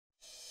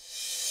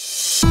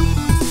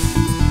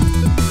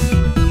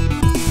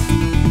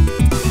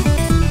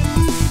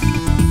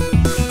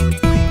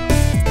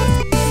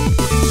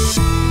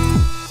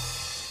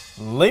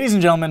Ladies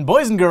and gentlemen,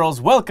 boys and girls,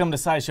 welcome to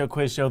SciShow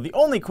Quiz Show, the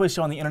only quiz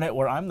show on the internet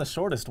where I'm the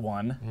shortest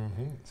one.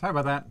 Sorry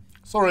about that.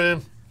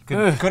 Sorry. Could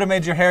have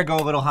made your hair go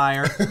a little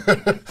higher.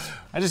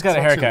 I just got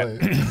a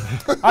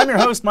haircut. I'm your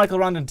host, Michael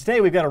Aranda, and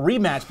today we've got a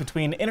rematch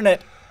between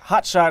internet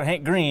hotshot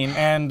Hank Green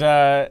and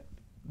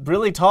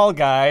really tall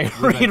guy,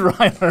 Reid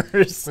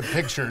Reimers. With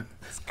pig shirt.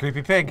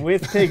 Creepy pig.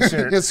 With pig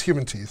shirt. He has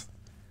human teeth.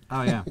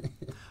 Oh, yeah.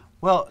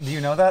 Well, do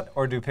you know that?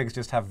 Or do pigs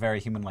just have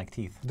very human-like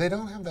teeth? They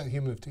don't have that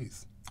human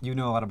teeth. You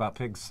know a lot about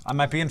pigs. I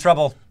might be in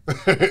trouble.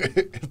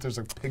 If there's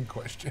a pig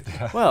question.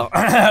 Well,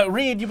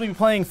 Reid, you'll be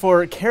playing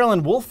for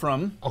Carolyn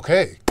Wolfram.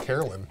 Okay,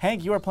 Carolyn.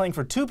 Hank, you are playing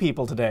for two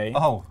people today.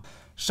 Oh.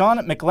 Sean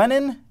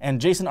McLennan and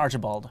Jason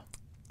Archibald.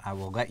 I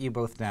will let you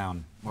both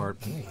down. Or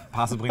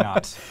possibly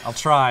not. I'll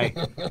try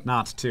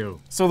not to.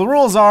 So the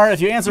rules are,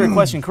 if you answer a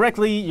question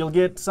correctly, you'll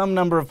get some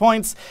number of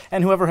points,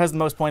 and whoever has the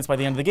most points by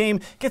the end of the game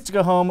gets to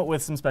go home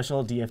with some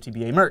special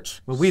DFTBA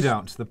merch. Well, we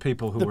don't. The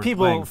people who we're playing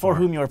for. The people for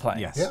whom you're playing.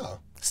 Yes. Yeah.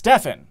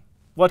 Stefan,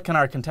 what can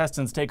our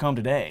contestants take home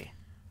today?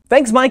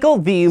 Thanks, Michael.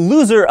 The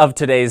loser of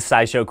today's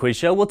SciShow Quiz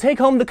Show will take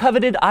home the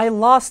coveted I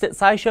Lost at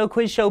SciShow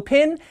Quiz Show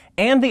pin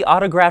and the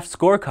autographed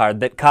scorecard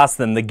that cost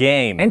them the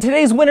game. And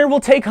today's winner will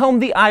take home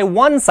the I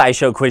Won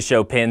SciShow Quiz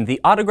Show pin, the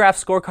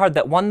autographed scorecard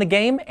that won the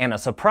game, and a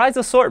surprise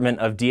assortment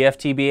of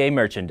DFTBA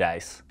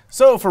merchandise.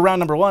 So for round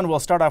number one,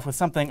 we'll start off with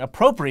something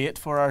appropriate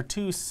for our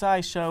two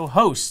SciShow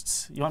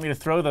hosts. You want me to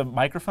throw the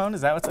microphone? Is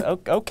that what's...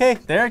 Okay,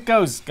 there it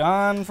goes.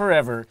 Gone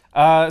forever.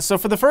 So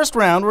for the first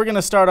round, we're going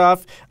to start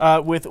off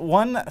with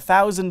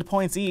 1,000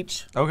 points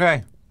each.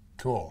 Okay.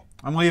 Cool.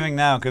 I'm leaving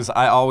now because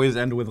I always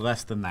end with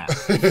less than that.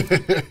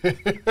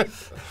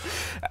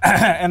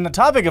 And the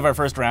topic of our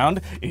first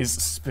round is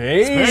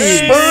space.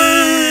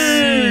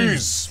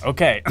 Space!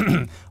 Okay,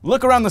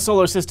 look around the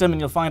solar system and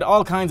you'll find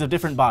all kinds of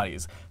different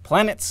bodies.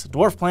 Planets,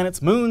 dwarf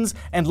planets, moons,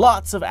 and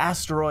lots of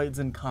asteroids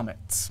and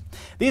comets.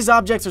 These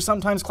objects are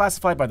sometimes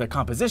classified by their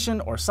composition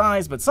or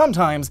size, but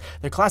sometimes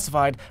they're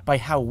classified by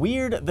how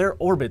weird their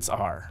orbits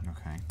are.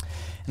 Okay.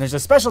 And there's a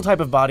special type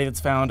of body that's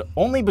found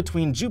only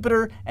between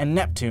Jupiter and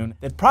Neptune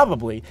that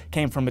probably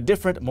came from a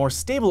different, more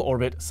stable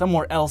orbit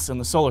somewhere else in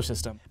the solar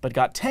system, but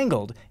got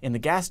tangled in the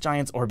gas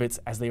giants' orbits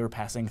as they were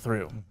passing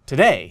through.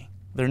 Today,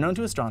 they're known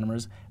to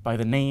astronomers by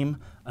the name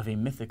of a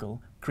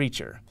mythical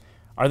creature.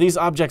 Are these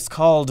objects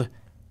called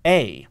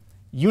A,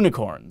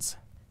 unicorns,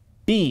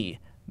 B,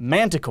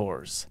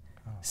 manticores,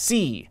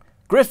 C,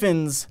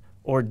 griffins,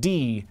 or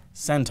D,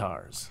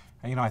 centaurs?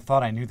 You know, I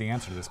thought I knew the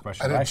answer to this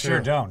question, but I did sure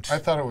too. don't. I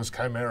thought it was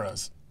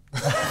chimeras.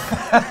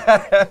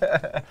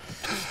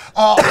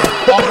 I'll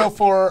go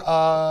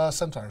for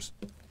centaurs.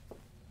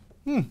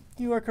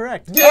 You are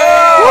correct.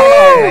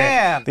 Oh,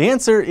 man! The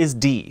answer is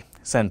D,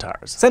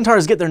 centaurs.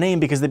 Centaurs get their name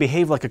because they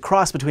behave like a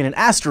cross between an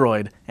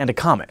asteroid and a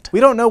comet. We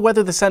don't know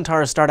whether the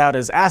centaurs start out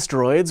as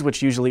asteroids,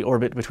 which usually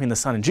orbit between the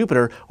sun and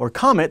Jupiter, or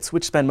comets,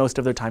 which spend most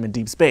of their time in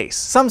deep space.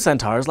 Some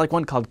centaurs, like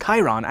one called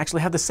Chiron,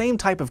 actually have the same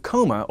type of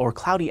coma, or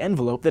cloudy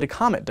envelope, that a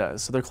comet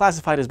does, so they're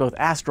classified as both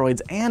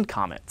asteroids and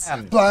comets.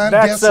 Blind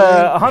That's guessing.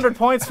 100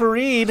 points for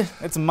Reid.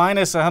 It's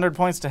minus 100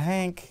 points to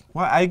Hank.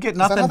 Well, I get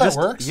nothing. how that just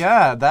works?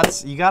 Yeah,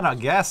 that's you gotta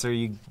guess or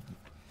you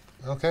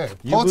Okay.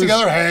 You Pull it lose-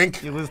 together,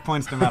 Hank. lose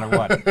points no matter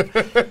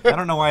what. I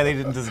don't know why they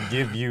didn't just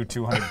give you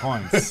 200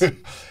 points.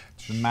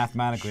 It's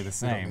mathematically the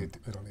same,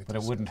 we don't need but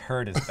it wouldn't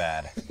hurt as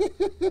bad.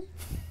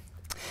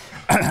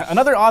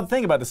 Another odd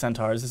thing about the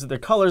centaurs is that their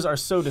colors are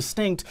so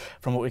distinct.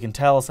 From what we can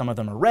tell, some of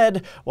them are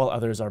red, while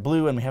others are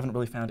blue, and we haven't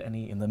really found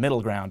any in the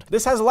middle ground.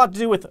 This has a lot to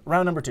do with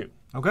round number two.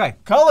 Okay.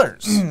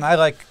 Colors! I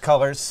like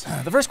colors.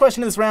 The first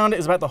question in this round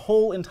is about the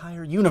whole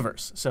entire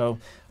universe, so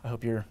I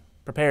hope you're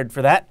prepared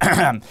for that.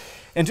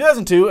 In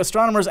 2002,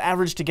 astronomers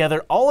averaged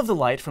together all of the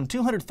light from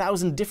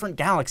 200,000 different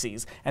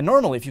galaxies, and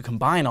normally if you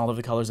combine all of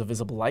the colors of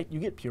visible light, you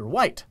get pure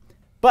white.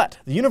 But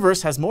the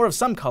universe has more of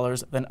some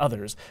colors than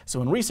others, so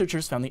when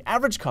researchers found the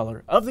average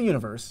color of the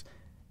universe,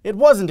 it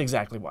wasn't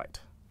exactly white.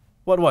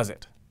 What was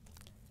it?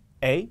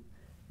 A,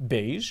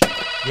 beige.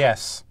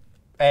 Yes.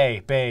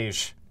 A,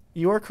 beige.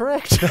 You are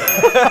correct.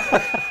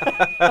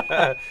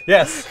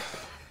 Yes.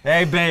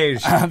 A,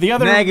 beige. The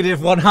other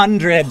Negative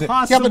 100.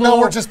 Yeah, but now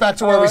we're just back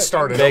to where we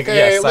started. big- Okay,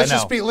 yes,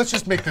 I let's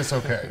just make this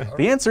okay.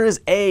 The answer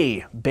is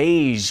A,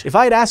 beige. If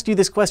I had asked you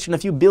this question a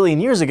few billion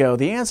years ago,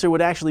 the answer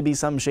would actually be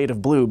some shade of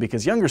blue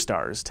because younger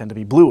stars tend to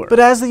be bluer. But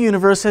as the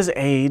universe has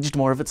aged,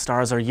 more of its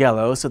stars are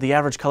yellow, so the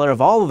average color of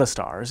all of the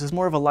stars is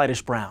more of a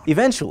lightish brown.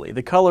 Eventually,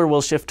 the color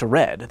will shift to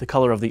red, the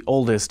color of the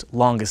oldest,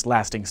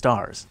 longest-lasting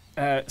stars.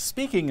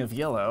 Speaking of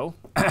yellow,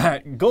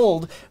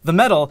 gold, the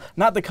metal,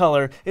 not the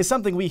color, is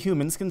something we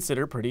humans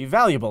consider pretty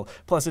valuable.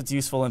 Plus, it's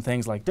useful in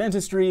things like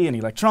dentistry and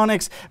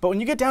electronics. But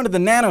when you get down to the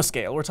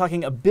nanoscale, we're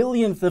talking a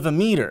billionth of a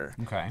meter.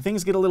 Okay.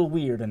 Things get a little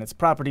weird, and its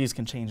properties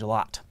can change a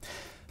lot.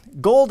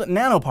 Gold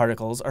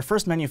nanoparticles are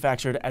first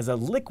manufactured as a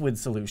liquid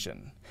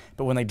solution.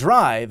 But when they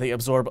dry, they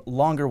absorb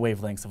longer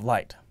wavelengths of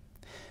light.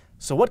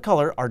 So what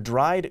color are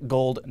dried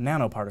gold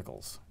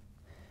nanoparticles?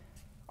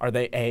 Are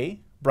they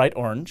A, bright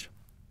orange,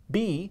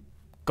 B,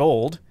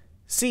 gold,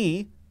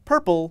 C,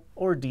 purple,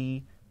 or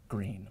D,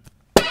 green?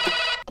 I'm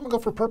gonna go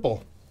for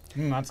purple.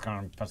 That's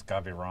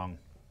gotta be wrong.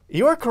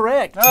 You're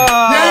correct.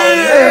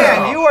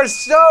 Man, you are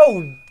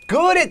so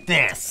good at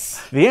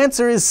this. The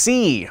answer is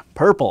C,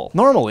 purple.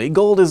 Normally,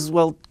 gold is,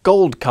 well,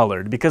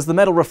 gold-colored because the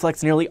metal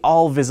reflects nearly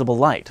all visible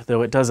light,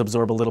 though it does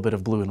absorb a little bit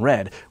of blue and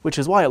red, which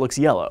is why it looks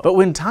yellow. But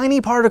when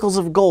tiny particles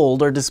of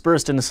gold are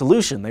dispersed in a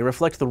solution, they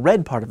reflect the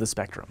red part of the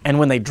spectrum. And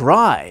when they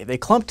dry, they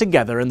clump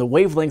together and the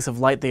wavelengths of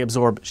light they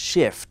absorb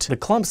shift. The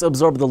clumps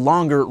absorb the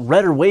longer,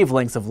 redder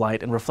wavelengths of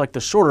light and reflect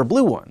the shorter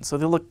blue ones, so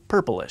they look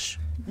purplish.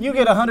 You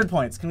get 100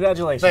 points.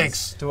 Congratulations.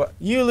 Thanks.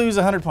 You lose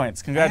 100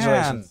 points.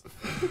 Congratulations.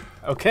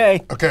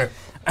 Okay. Okay.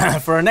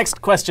 For our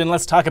next question,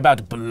 let's talk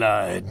about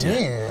blood.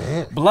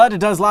 Blood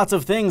does lots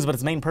of things, but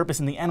its main purpose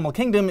in the animal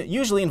kingdom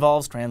usually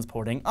involves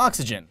transporting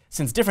oxygen.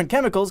 Since different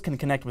chemicals can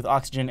connect with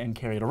oxygen and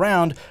carry it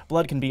around,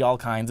 blood can be all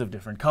kinds of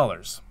different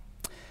colors.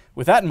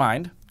 With that in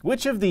mind,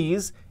 which of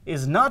these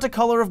is not a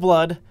color of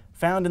blood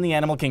found in the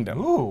animal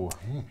kingdom? Ooh.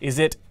 Is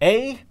it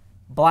A,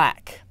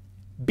 black,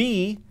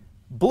 B,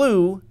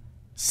 blue,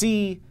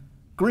 C,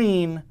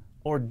 green,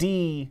 or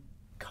D,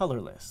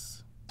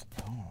 colorless?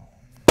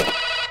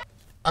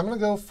 I'm gonna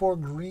go for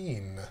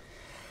green.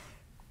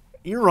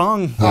 You're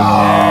wrong. Do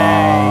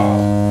I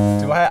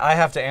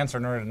have to answer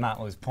in order to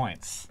not lose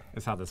points?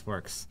 Is how this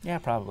works. Yeah,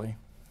 probably.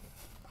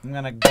 I'm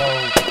gonna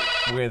go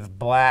with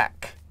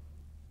black.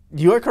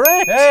 You are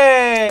correct.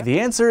 Hey! The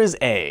answer is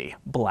A,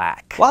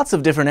 black. Lots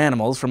of different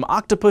animals, from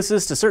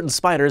octopuses to certain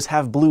spiders,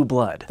 have blue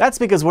blood. That's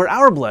because where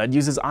our blood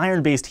uses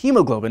iron-based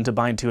hemoglobin to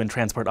bind to and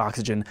transport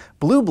oxygen,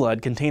 blue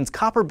blood contains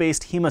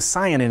copper-based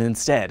hemocyanin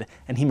instead,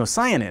 and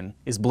hemocyanin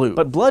is blue.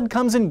 But blood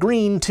comes in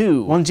green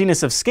too. One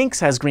genus of skinks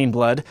has green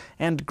blood,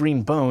 and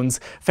green bones.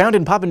 Found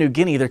in Papua New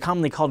Guinea, they're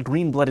commonly called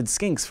green-blooded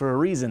skinks for a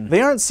reason.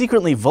 They aren't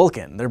secretly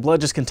Vulcan. Their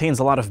blood just contains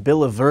a lot of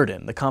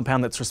biliverdin, the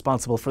compound that's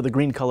responsible for the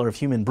green color of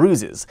human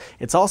bruises.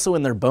 It's also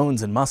in their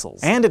bones and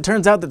muscles. And it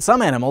turns out that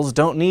some animals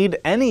don't need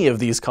any of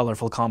these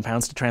colorful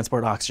compounds to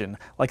transport oxygen,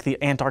 like the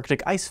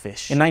Antarctic ice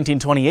fish. In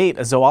 1928,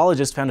 a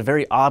zoologist found a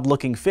very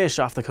odd-looking fish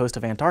off the coast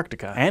of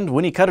Antarctica, and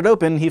when he cut it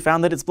open, he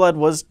found that its blood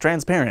was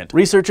transparent.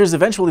 Researchers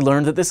eventually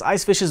learned that this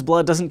ice fish's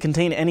blood doesn't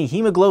contain any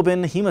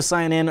hemoglobin,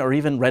 hemocyanin, or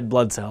even red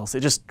blood cells. It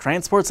just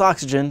transports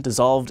oxygen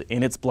dissolved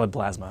in its blood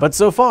plasma. But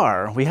so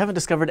far, we haven't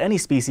discovered any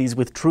species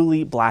with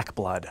truly black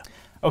blood.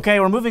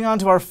 Okay, we're moving on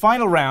to our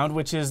final round,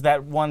 which is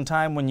that one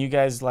time when you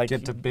guys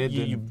Get to bid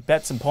you and-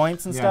 bet some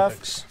points and Yeah.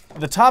 stuff.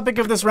 The topic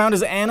of this round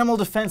is animal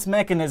defense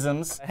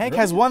mechanisms. Hank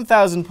has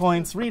 1,000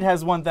 points, Reid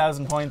has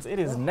 1,000 points. It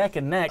is neck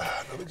and neck.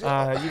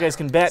 You guys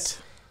can bet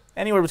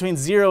anywhere between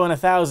 0 and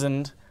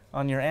 1,000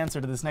 on your answer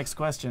to this next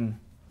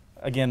question.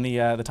 Again,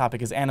 the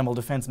topic is animal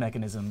defense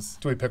mechanisms.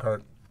 Do we pick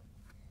our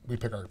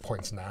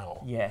points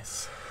now?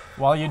 Yes.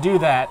 While you do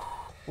that,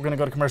 we're gonna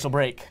go to commercial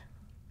break.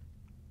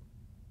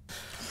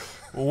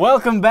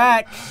 Welcome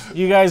back.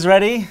 You guys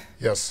ready?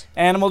 Yes.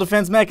 Animal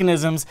defense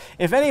mechanisms.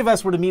 If any of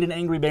us were to meet an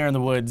angry bear in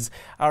the woods,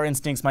 our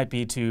instincts might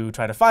be to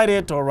try to fight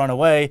it or run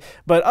away,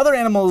 but other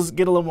animals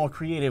get a little more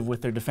creative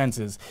with their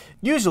defenses.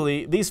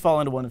 Usually, these fall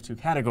into one of two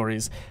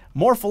categories: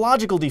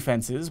 morphological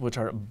defenses, which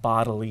are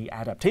bodily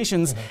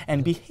adaptations,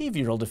 and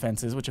behavioral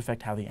defenses, which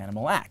affect how the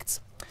animal acts.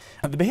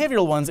 The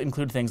behavioral ones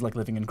include things like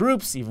living in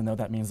groups, even though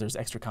that means there's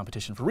extra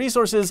competition for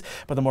resources,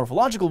 but the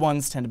morphological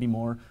ones tend to be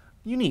more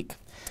unique.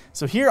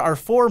 So here are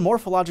 4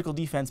 morphological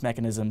defense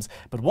mechanisms,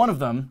 but one of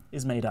them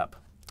is made up.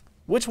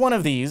 Which one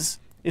of these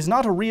is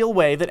not a real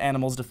way that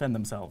animals defend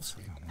themselves?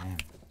 Oh, man.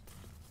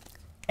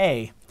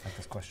 A, I like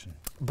this question.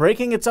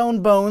 breaking its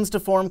own bones to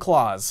form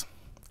claws.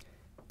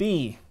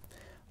 B,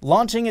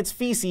 launching its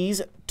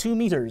feces 2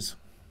 meters.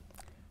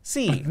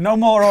 C, No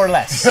more or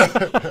less.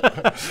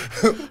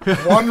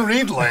 One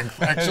read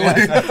length,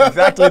 actually. That's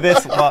exactly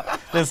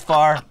this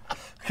far.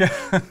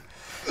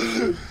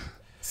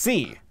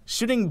 C,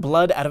 shooting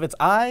blood out of its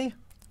eye,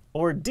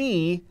 or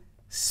D,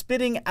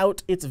 spitting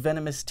out its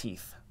venomous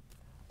teeth.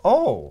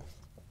 Oh.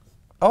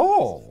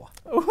 Oh.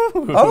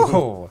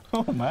 Oh.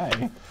 Oh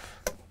my.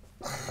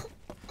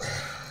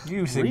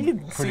 You seem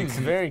Reid pretty seems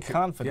very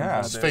confident yeah.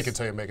 about Just this. fake it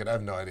till you make it. I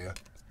have no idea.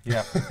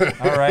 Yeah.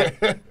 All right.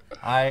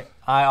 I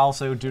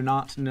also do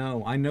not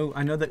know. I know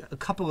that a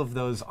couple of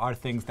those are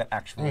things that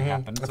actually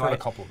happen. I've heard a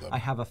couple of them. I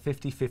have a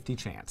 50-50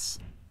 chance.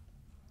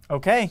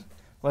 Okay,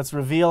 let's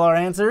reveal our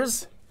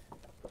answers.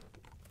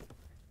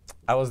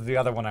 That was the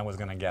other one I was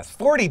gonna guess.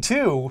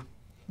 42.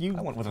 You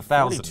I went with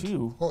 1,000.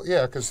 42. Well,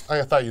 yeah, because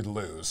I thought you'd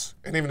lose.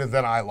 And even if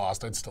then I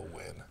lost, I'd still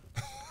win.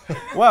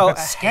 Well,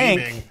 scheming.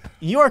 Hank,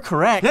 you are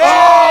correct. 2,000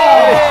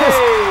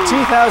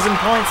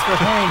 points for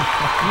Hank.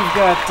 You've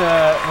got,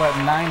 what,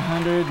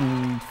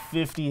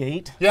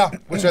 958? Yeah,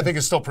 which I think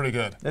is still pretty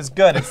good. It's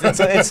good. It's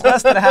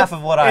less than half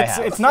of what I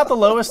have. It's not the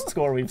lowest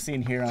score we've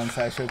seen here on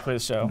SciShow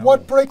Quiz Show.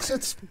 What breaks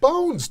its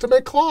bones to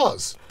make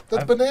claws?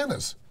 That's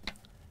bananas.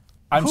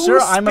 I'm Who sure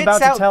I'm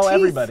about spits to out tell teeth?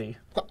 everybody.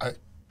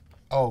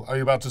 Oh, are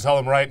you about to tell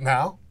them right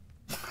now?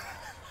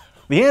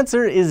 The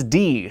answer is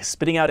D,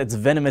 spitting out its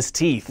venomous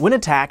teeth. When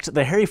attacked,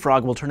 the hairy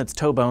frog will turn its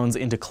toe bones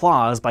into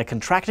claws by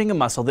contracting a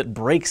muscle that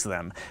breaks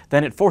them.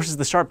 Then it forces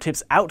the sharp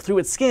tips out through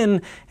its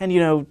skin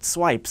and,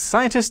 swipes.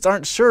 Scientists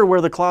aren't sure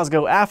where the claws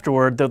go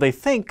afterward, though they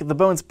think the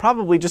bones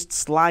probably just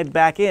slide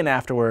back in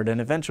afterward and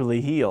eventually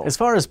heal. As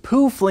far as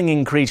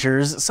poo-flinging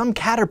creatures, some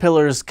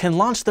caterpillars can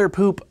launch their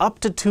poop up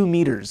to 2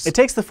 meters. It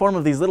takes the form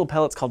of these little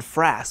pellets called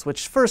frass,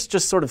 which first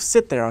just sort of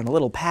sit there on a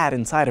little pad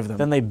inside of them.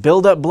 Then they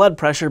build up blood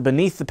pressure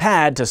beneath the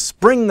pad to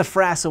spring the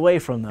frass away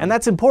from them. And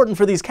that's important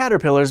for these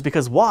caterpillars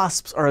because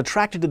wasps are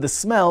attracted to the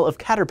smell of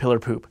caterpillar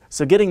poop,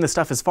 so getting the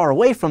stuff as far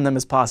away from them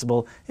as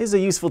possible is a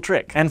useful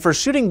trick. And for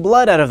shooting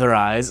blood out of their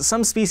eyes,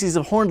 some species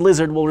of horned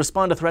lizard will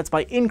respond to threats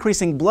by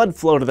increasing blood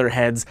flow to their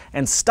heads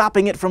and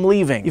stopping it from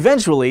leaving.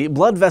 Eventually,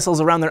 blood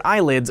vessels around their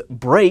eyelids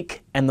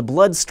break and the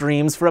blood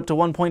streams for up to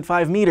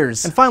 1.5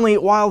 meters. And finally,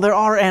 while there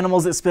are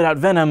animals that spit out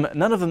venom,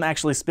 none of them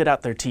actually spit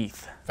out their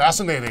teeth.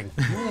 Fascinating.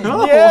 I'm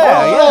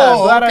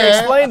glad I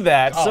explained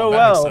that Oh, so that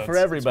well makes for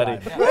sense. everybody.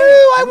 Woo,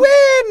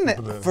 I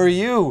win! For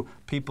you,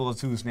 people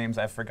whose names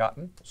I've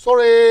forgotten.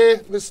 Sorry,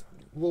 Miss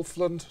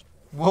Wolfland.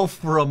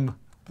 Wolfram.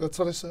 That's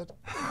what I said.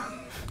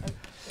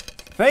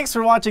 Thanks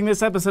for watching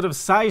this episode of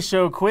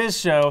SciShow Quiz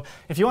Show.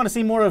 If you want to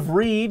see more of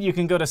Reid, you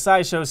can go to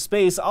SciShow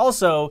Space.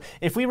 Also,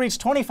 if we reach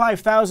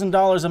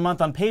 $25,000 a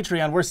month on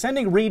Patreon, we're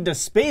sending Reid to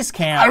space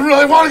camp. I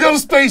really want to go to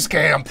space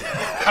camp.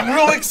 I'm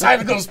really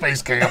excited to go to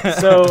space camp.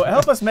 So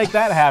help us make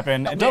that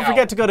happen. And don't Meow.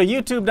 forget to go to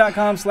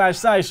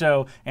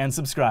youtube.com/scishow and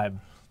subscribe.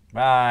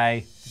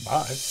 Bye.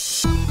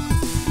 Bye.